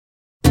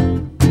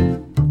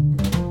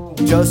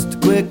Just a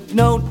quick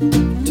note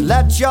to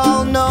let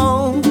y'all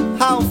know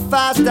how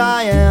fast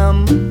I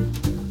am.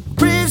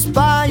 Breeze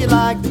by you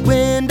like the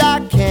wind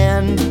I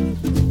can.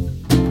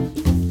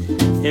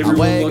 Hey everyone,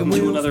 welcome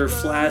to another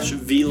Flash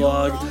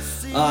vlog.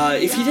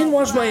 If you didn't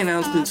watch my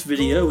announcements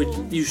video, which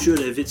you should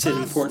have, it said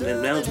important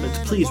announcements,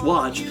 please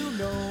watch.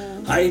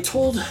 I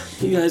told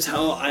you guys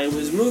how I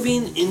was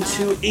moving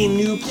into a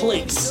new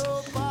place.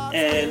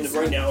 And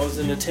right now I was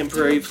in a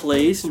temporary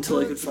place until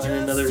I could find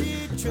another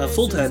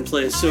full-time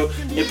place. So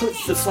it put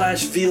the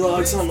Flash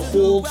vlogs on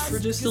hold for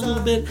just a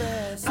little bit.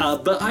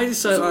 But I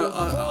decided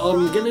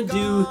I'm going to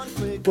do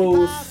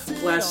both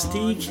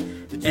Plastique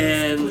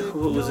and,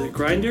 what was it,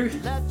 Garter?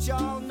 I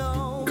don't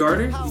know.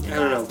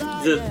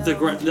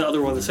 The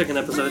other one, the second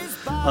episode.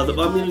 I'm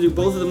going to do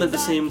both of them at the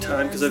same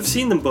time because I've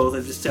seen them both.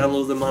 I've just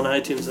downloaded them on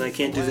iTunes and I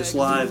can't do this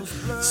live.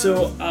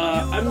 So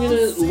I'm going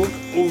to look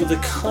over the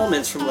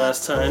comments from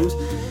last time,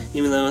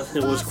 even though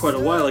it was quite a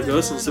while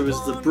ago since there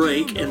was the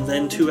break and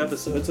then 2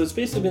 episodes. So it's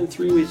basically been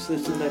 3 weeks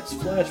since the next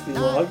Flash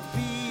vlog.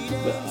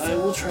 But I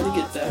will try to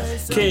get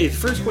that. Okay,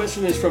 first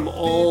question is from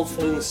All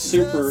Things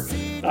Super.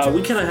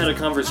 We kind of had a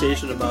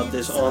conversation about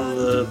this on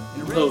the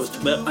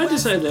post, but I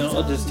decided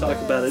I'll just talk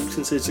about it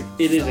since it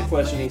is a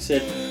question. He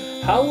said,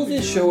 how will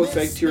this show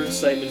affect your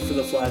excitement for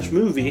the Flash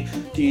movie?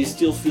 Do you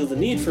still feel the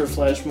need for a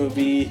Flash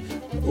movie,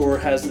 or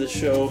has the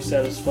show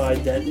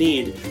satisfied that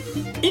need?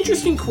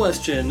 Interesting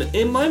question.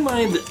 In my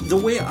mind, the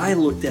way I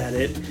looked at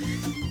it,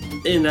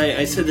 and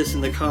I said this in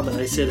the comment,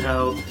 I said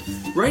how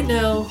right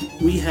now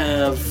we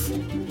have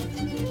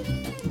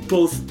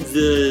both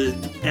the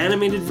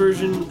animated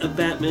version of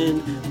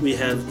Batman, we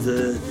have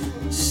the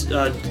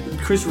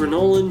Christopher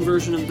Nolan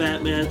version of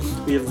Batman,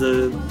 we have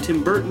the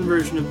Tim Burton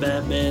version of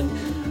Batman,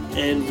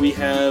 and we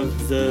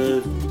have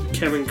the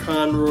Kevin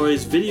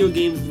Conroy's video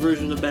games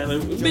version of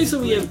Batman.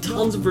 Basically, we have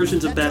tons of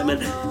versions of Batman,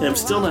 and I'm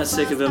still not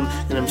sick of him,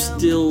 and I'm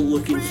still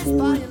looking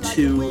forward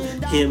to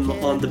him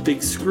on the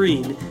big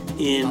screen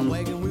in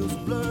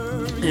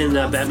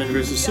Batman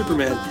vs.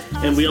 Superman.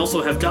 And we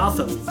also have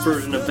Gotham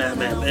version of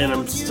Batman, and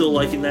I'm still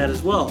liking that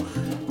as well.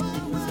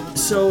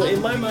 So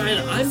in my mind,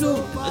 I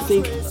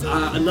think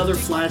another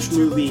Flash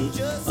movie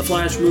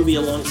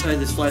alongside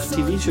this Flash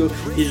TV show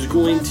is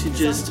going to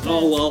just,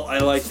 oh well, I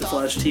like the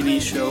Flash TV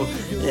show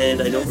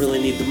and I don't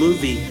really need the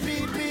movie.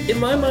 In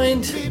my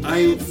mind,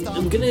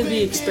 I'm going to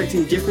be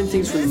expecting different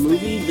things from the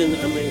movie than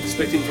I'm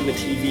expecting from a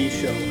TV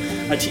show.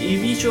 A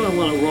TV show, I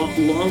want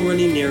a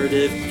long-running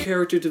narrative,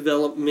 character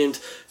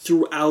development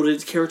throughout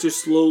it, characters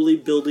slowly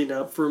building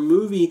up. For a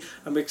movie,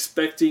 I'm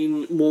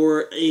expecting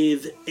more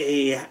of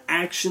a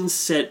action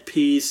set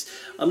piece.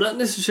 I'm not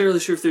necessarily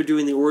sure if they're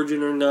doing the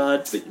origin or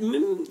not, but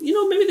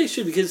maybe they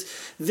should, because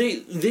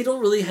they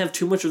don't really have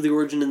too much of the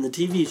origin in the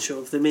TV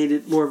show. If they made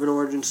it more of an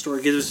origin story,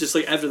 because it was just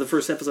like after the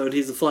first episode,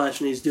 he's the Flash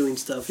and he's doing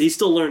stuff. He's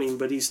still learning,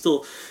 but he's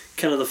still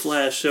kind of the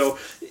Flash. So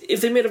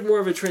if they made it more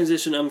of a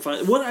transition, I'm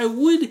fine. What I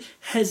would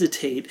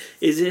hesitate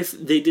is if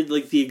they did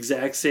like the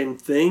exact same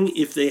thing.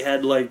 If they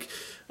had like,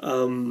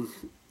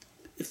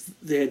 if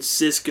they had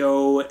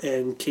Cisco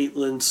and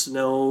Caitlin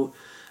Snow,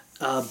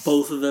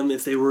 both of them,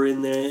 if they were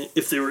in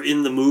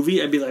the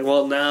movie, I'd be like,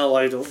 well, now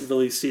I don't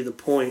really see the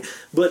point.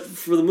 But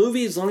for the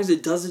movie, as long as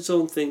it does its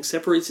own thing,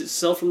 separates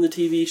itself from the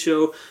TV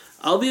show,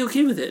 I'll be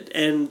okay with it.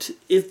 And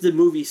if the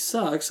movie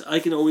sucks, I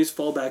can always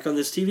fall back on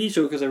this TV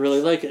show because I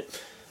really like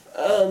it.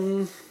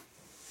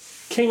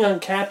 King on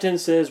Captain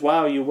says,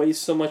 wow, you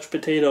waste so much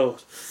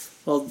potatoes.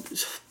 Well,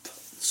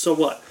 so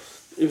what?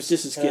 It was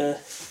just as good.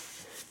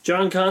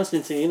 John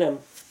Constantine, I'm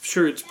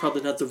sure it's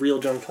probably not the real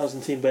John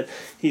Constantine, but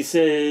he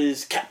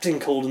says, Captain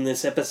Cold in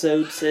this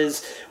episode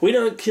says, we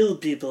don't kill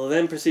people,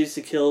 then proceeds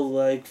to kill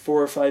like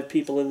 4 or 5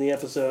 people in the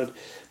episode.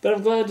 But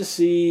I'm glad to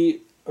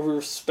see a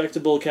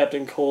respectable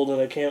Captain Cold,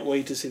 and I can't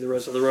wait to see the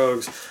rest of the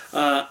Rogues.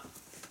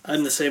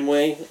 I'm the same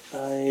way.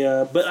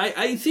 But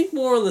I think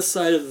more on the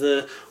side of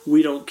the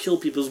we don't kill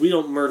people, we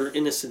don't murder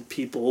innocent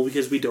people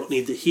because we don't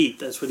need the heat.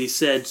 That's what he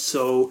said.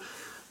 So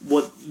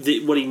what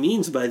he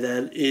means by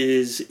that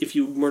is if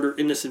you murder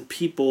innocent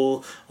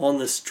people on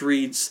the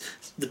streets,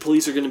 the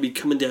police are going to be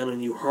coming down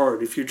on you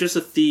hard. If you're just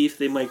a thief,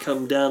 they might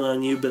come down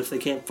on you, but if they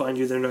can't find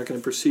you, they're not going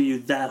to pursue you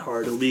that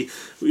hard.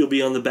 You'll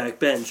be on the back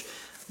bench.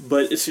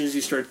 But as soon as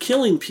you start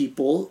killing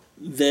people,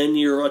 then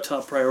you're a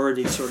top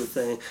priority sort of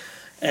thing.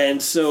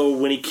 And so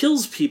when he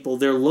kills people,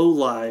 they're low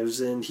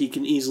lives, and he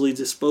can easily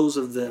dispose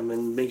of them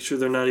and make sure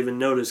they're not even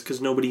noticed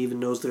because nobody even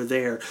knows they're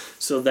there.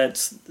 So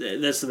that's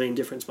the main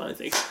difference, I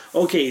think.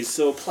 Okay,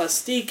 so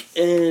Plastique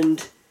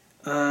and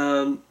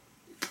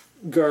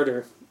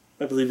Garter,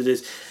 I believe it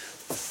is.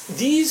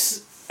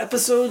 These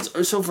episodes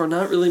are so far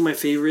not really my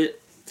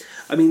favorite.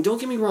 I mean, don't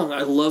get me wrong,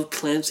 I love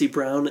Clancy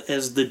Brown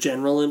as the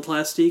general in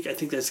Plastique. I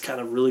think that's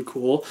kind of really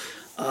cool.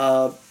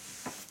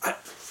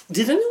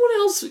 Did anyone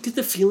else get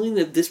the feeling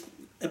that this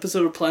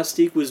episode of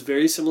Plastique was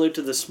very similar to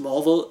the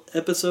Smallville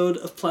episode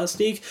of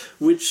Plastique,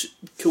 which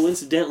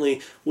coincidentally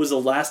was the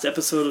last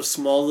episode of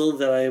Smallville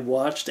that I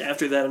watched?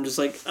 After that, I'm just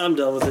like, I'm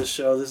done with this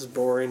show. This is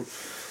boring.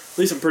 At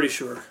least I'm pretty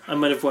sure. I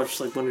might have watched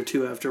like 1 or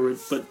 2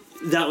 afterwards, but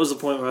that was the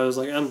point where I was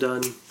like, I'm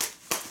done.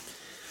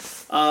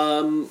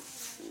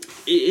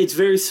 It's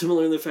very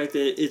similar in the fact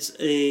that it's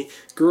a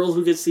girl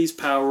who gets these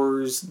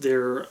powers.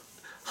 They're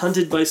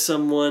hunted by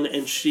someone,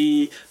 and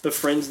she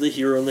befriends the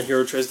hero, and the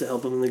hero tries to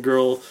help him. And the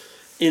girl,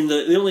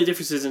 the only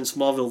difference is in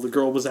Smallville, the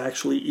girl was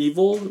actually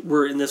evil.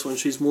 Where in this one,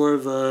 she's more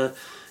of a,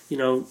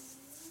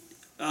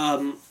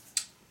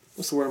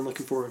 what's the word I'm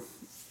looking for?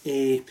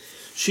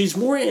 She's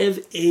more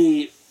of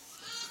a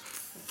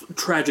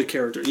tragic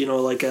character,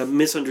 like a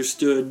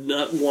misunderstood,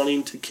 not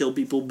wanting to kill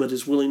people, but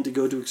is willing to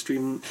go to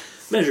extreme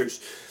measures.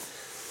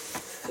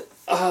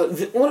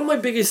 One of my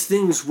biggest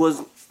things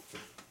was,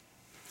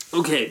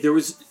 there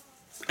was,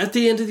 at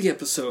the end of the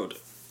episode,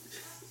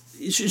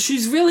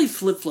 she's really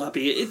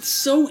flip-floppy. It's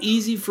so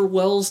easy for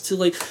Wells to,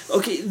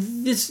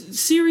 this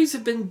series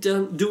have been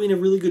doing a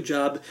really good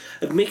job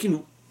of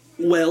making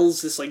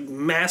Wells this,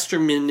 master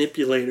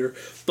manipulator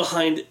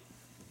behind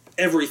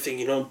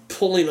everything,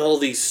 pulling all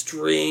these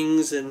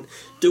strings and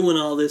doing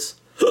all this,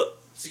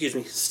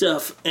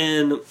 stuff.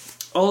 And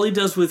all he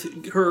does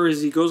with her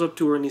is he goes up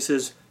to her and he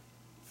says,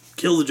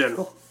 "Kill the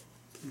general."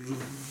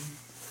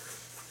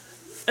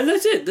 And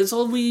that's it. That's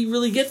all we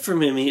really get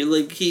from him.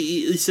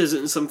 He says it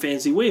in some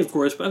fancy way, of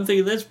course, but I'm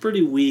thinking that's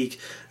pretty weak.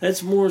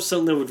 That's more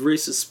something that would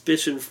raise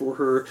suspicion for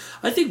her.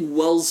 I think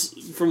Wells,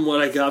 from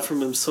what I got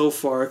from him so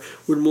far,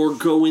 would more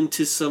go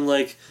into some,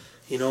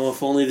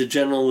 if only the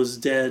general was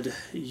dead,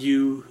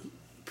 you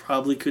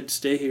probably could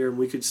stay here and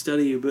we could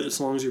study you, but as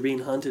long as you're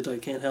being hunted, I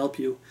can't help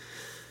you.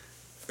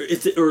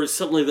 Or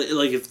something like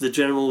that, if the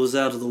general was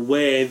out of the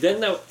way,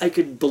 then I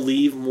could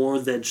believe more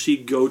that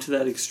she'd go to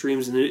that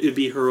extremes and it'd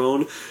be her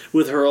own,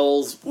 with her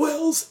old,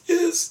 Wells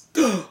is...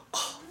 that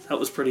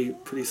was pretty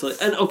silly.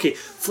 And,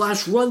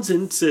 Flash runs in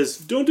and says,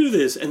 "Don't do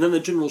this," and then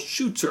the general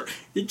shoots her.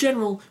 The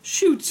general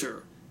shoots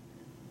her.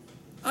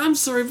 I'm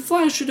sorry,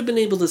 Flash should have been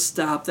able to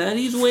stop that.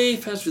 He's way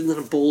faster than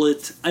a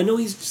bullet. I know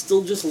he's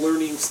still just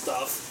learning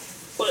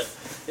stuff, but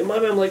in my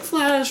mind I'm like,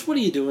 Flash, what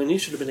are you doing? You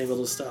should have been able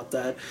to stop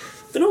that.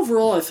 But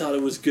overall, I thought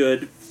it was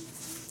good.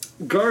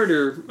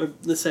 Garter,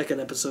 the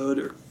second episode,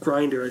 or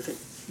Grinder, I think,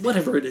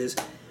 whatever it is.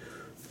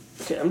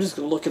 Okay, I'm just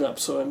going to look it up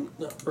so I'm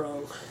not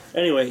wrong.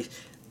 Anyway,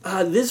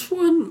 this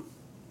one,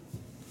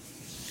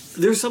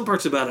 there's some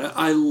parts about it.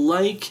 I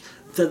like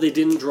that they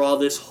didn't draw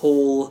this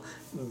whole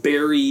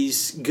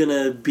Barry's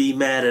gonna be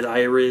mad at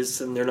Iris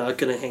and they're not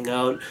gonna hang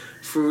out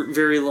for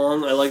very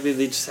long. I like that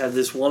they just had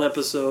this one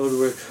episode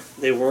where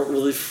they weren't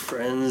really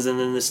friends and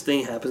then this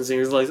thing happens and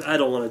he's like, I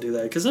don't want to do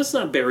that, because that's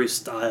not Barry's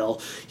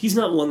style. He's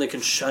not one that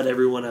can shut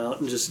everyone out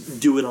and just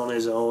do it on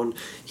his own.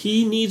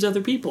 He needs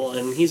other people,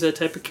 and he's that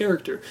type of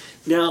character.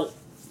 Now,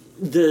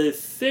 the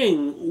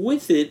thing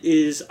with it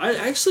is I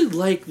actually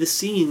like the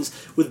scenes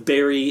with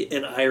Barry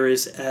and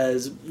Iris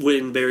as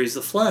when Barry's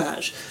the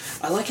Flash.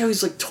 I like how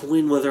he's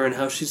toying with her and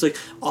how she's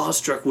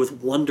awestruck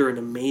with wonder and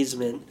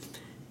amazement.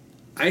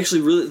 I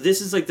actually really,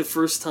 this is the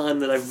first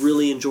time that I've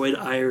really enjoyed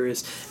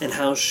Iris and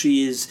how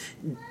she is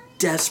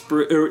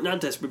desperate, or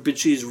not desperate, but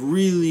she's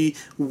really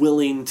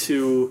willing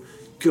to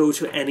go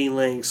to any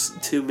lengths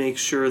to make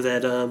sure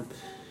that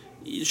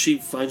she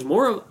finds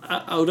more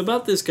out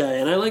about this guy.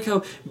 And I like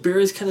how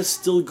Barry's kind of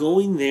still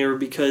going there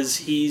because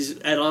he's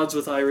at odds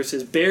with Iris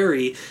as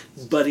Barry,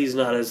 but he's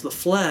not as the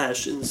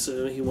Flash, and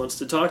so he wants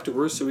to talk to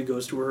her, so he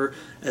goes to her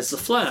as the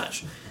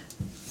Flash.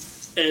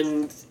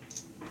 And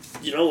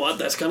you know what?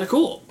 That's kind of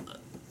cool.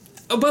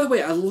 Oh, by the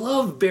way, I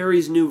love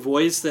Barry's new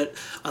voice. That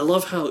I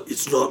love how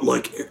it's not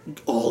like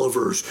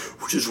Oliver's,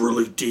 which is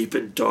really deep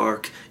and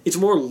dark. It's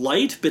more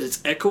light, but it's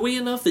echoey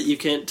enough that you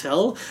can't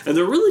tell. And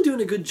they're really doing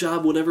a good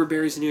job whenever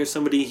Barry's near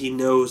somebody he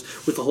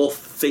knows, with the whole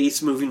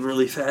face moving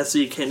really fast so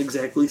you can't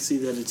exactly see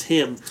that it's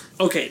him.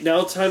 Okay, now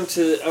I want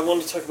to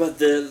talk about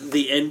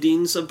the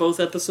endings of both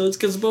episodes,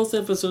 because both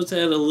episodes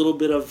had a little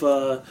bit of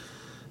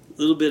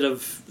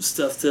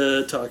stuff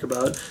to talk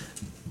about.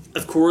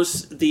 Of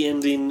course, the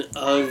ending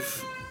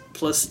of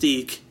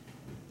Plastique,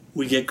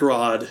 we get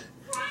Grodd,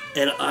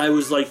 and I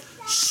was like,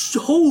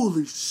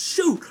 holy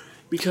shoot,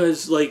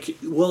 because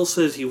Will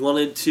says he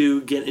wanted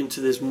to get into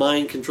this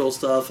mind control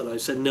stuff, and I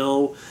said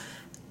no,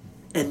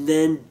 and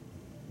then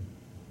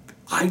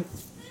I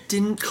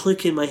didn't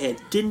click in my head,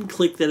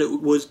 that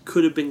it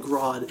could have been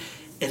Grodd,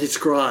 and it's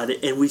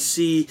Grodd, and we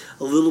see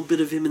a little bit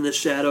of him in the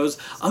shadows.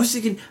 I was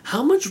thinking,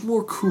 how much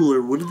more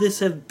cooler would this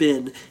have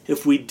been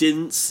if we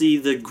didn't see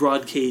the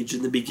Grodd cage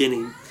in the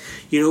beginning?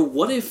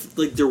 What if,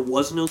 there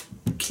was no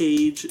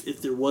cage,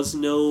 if there was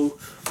no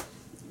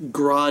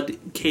Grodd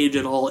cage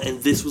at all,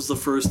 and this was the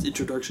first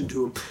introduction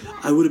to him?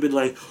 I would have been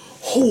like,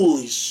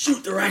 holy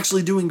shoot, they're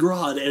actually doing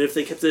Grodd. And if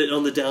they kept it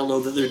on the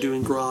download that they're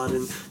doing Grodd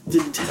and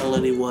didn't tell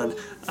anyone,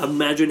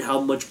 imagine how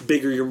much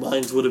bigger your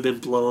minds would have been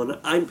blown.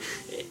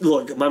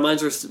 Look, my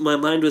mind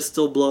was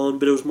still blown,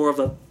 but it was more of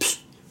a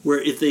where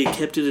if they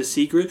kept it a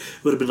secret,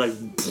 it would have been like.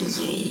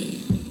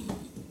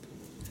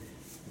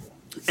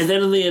 And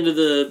then in the end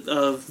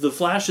of the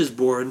Flash is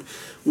born,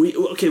 we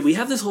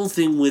have this whole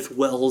thing with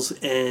Wells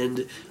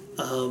and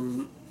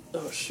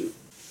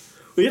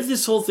we have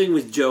this whole thing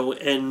with Joe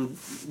and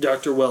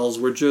Dr. Wells,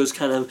 where Joe's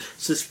kind of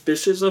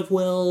suspicious of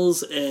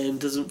Wells and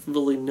doesn't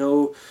really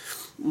know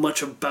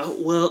much about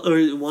Wells,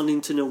 or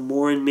wanting to know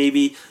more, and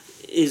maybe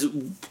is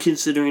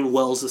considering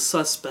Wells a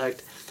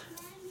suspect.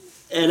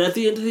 And at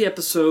the end of the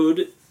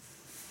episode,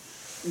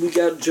 we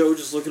got Joe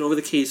just looking over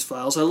the case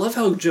files. I love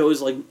how Joe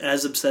is like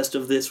as obsessed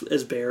of this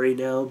as Barry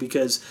now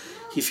because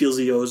he feels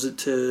he owes it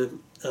to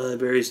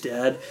Barry's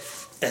dad.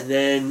 And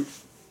then,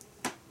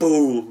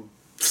 boom.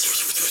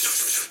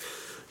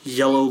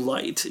 Yellow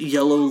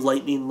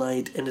lightning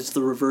light, and it's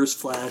the reverse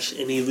flash,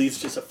 and he leaves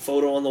just a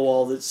photo on the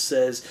wall that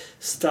says,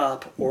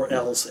 "Stop or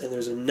else," and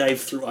there's a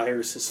knife through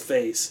Iris's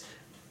face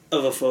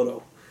of a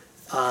photo.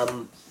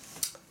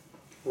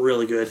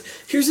 Really good.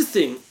 Here's the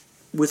thing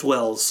with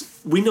Wells.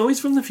 We know he's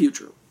from the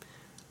future.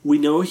 We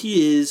know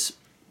he is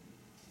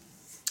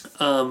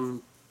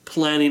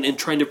planning and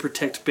trying to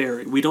protect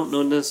Barry. We don't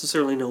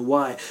necessarily know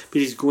why,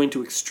 but he's going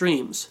to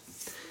extremes.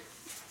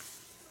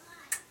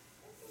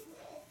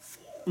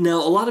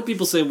 Now, a lot of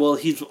people say, well,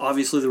 he's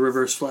obviously the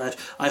Reverse Flash.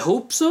 I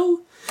hope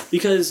so,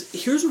 because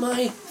here's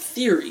my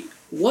theory.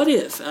 What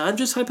if, I'm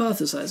just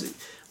hypothesizing,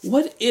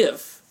 what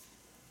if,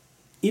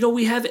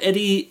 we have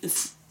Eddie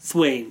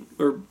Thwain,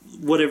 or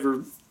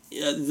whatever,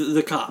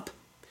 the cop.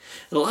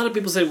 And a lot of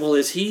people say, well,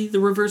 is he the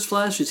Reverse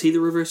Flash? Is he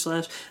the Reverse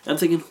Flash? And I'm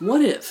thinking,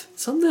 what if,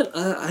 something that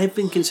I've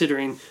been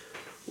considering,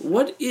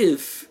 what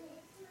if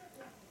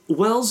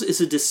Wells is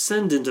a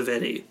descendant of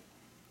Eddie?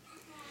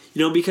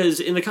 Because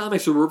in the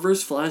comics, the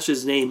Reverse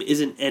Flash's name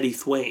isn't Eddie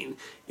Thwain.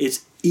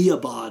 It's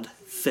Eobod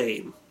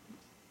Thane.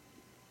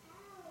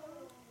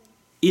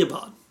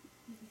 Eobod.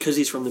 Because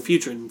he's from the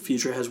future, and the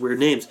future has weird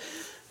names.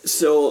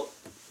 So,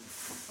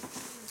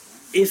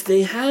 if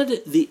they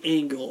had the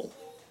angle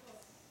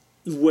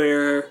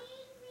where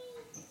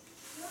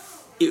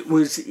it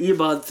was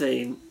Eobod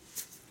Thane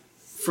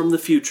from the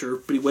future,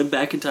 but he went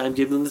back in time,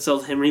 gave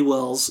himself Henry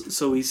Wells,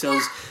 so he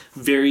sounds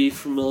very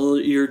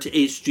familiar to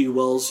H.G.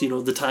 Wells,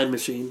 the Time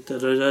Machine,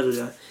 and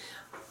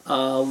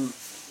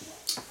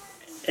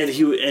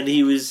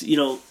he was,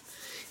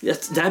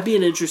 that'd be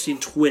an interesting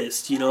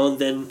twist,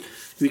 then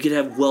we could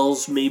have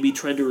Wells maybe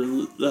trying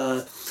to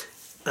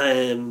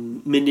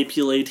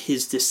manipulate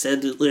his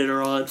descendant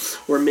later on,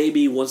 or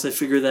maybe once I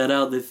figure that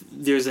out,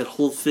 there's that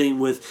whole thing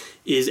with,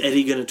 is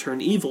Eddie going to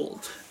turn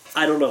evil?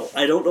 I don't know.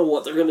 I don't know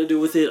what they're going to do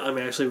with it. I'm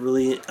actually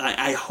really...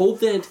 I hope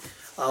that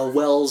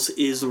Wells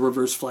is the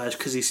Reverse Flash,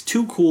 because he's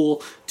too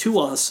cool, too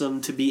awesome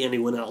to be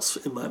anyone else,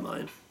 in my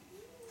mind.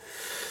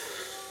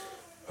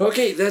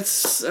 Okay,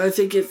 that's, I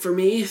think, it for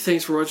me.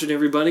 Thanks for watching,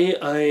 everybody.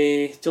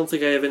 I don't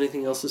think I have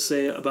anything else to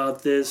say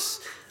about this.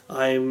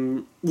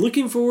 I'm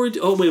looking forward to...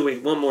 Oh,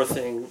 wait, one more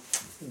thing.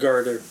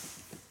 Garter.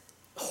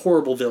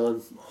 Horrible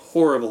villain.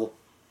 Horrible.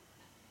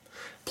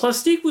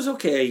 Plastique was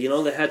okay,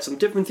 they had some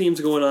different themes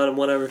going on and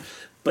whatever,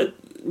 but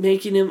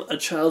making him a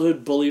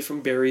childhood bully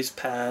from Barry's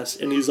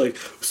past, and he's like,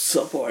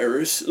 "Sup,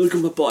 Iris? Look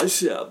at my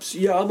biceps.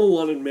 Yeah, I'm a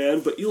wanted man,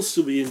 but you'll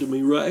still be into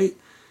me, right?"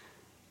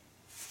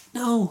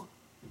 No.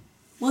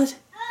 What?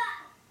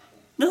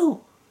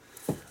 No.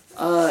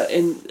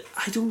 And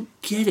I don't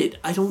get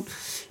it.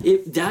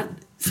 That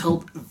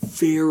felt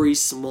very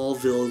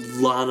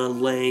Smallville, Lana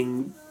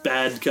Lang,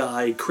 bad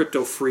guy,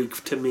 crypto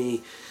freak to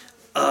me,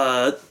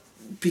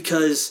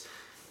 because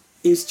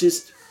it's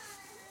just,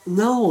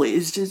 no,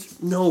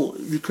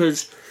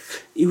 because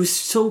it was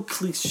so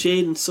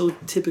cliched and so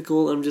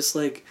typical. I'm just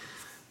like,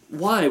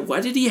 why? Why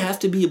did he have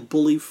to be a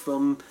bully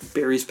from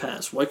Barry's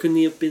past? Why couldn't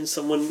he have been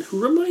someone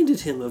who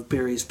reminded him of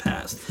Barry's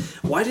past?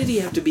 Why did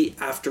he have to be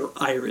after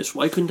Iris?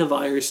 Why couldn't he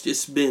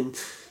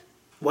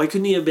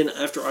have been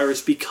after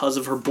Iris because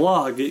of her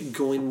blog,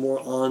 going more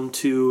on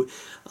to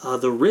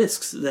the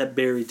risks that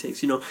Barry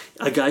takes?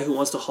 A guy who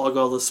wants to hog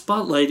all the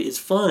spotlight is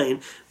fine,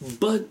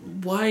 but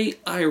why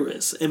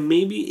Iris? And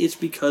maybe it's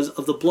because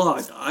of the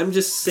blog. I'm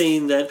just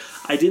saying that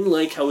I didn't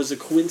like how it was a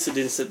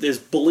coincidence that this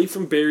bully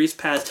from Barry's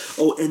past...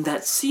 Oh, and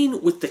that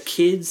scene with the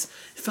kids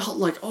felt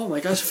like, oh my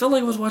gosh, it felt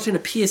like I was watching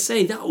a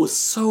PSA. That was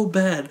so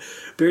bad.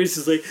 Barry's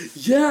just like,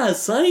 yeah,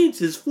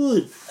 science is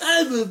fun.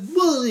 I'm a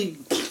bully.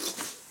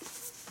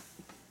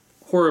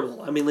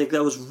 Horrible.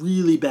 That was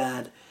really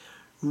bad.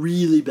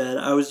 Really bad.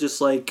 I was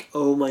just like,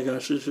 oh my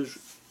gosh, this is...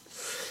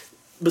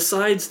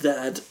 Besides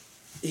that,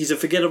 he's a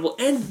forgettable...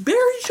 And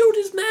Barry showed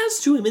his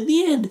mask to him in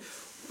the end.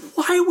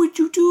 Why would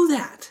you do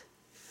that?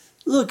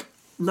 Look,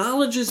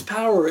 knowledge is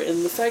power,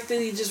 and the fact that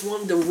he just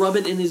wanted to rub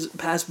it in his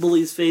past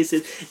bully's face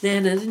and,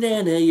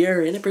 na-na-na-na,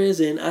 you're in a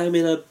prison, I'm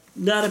in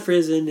not a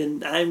prison,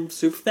 and I'm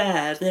super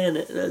fast,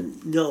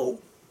 no.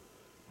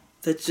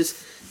 That just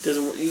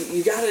doesn't work.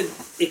 You gotta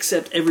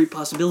accept every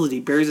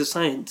possibility. Barry's a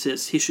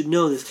scientist. He should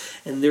know this.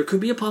 And there could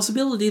be a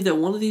possibility that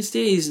one of these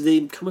days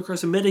they come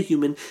across a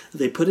metahuman that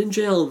they put in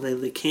jail and that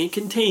they can't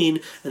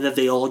contain, and that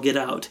they all get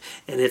out.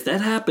 And if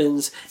that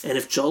happens, and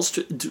if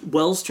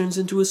Wells turns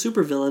into a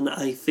supervillain,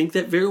 I think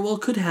that very well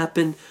could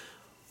happen.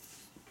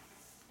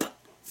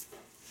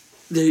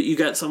 You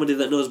got somebody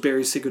that knows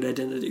Barry's secret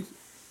identity.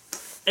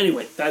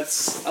 Anyway,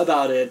 that's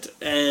about it.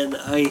 And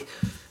I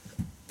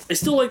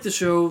still like the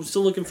show,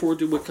 still looking forward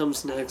to what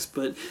comes next,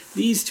 but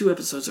these 2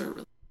 episodes aren't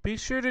really... Be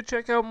sure to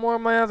check out more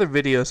of my other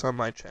videos on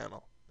my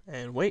channel,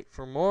 and wait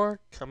for more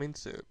coming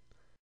soon.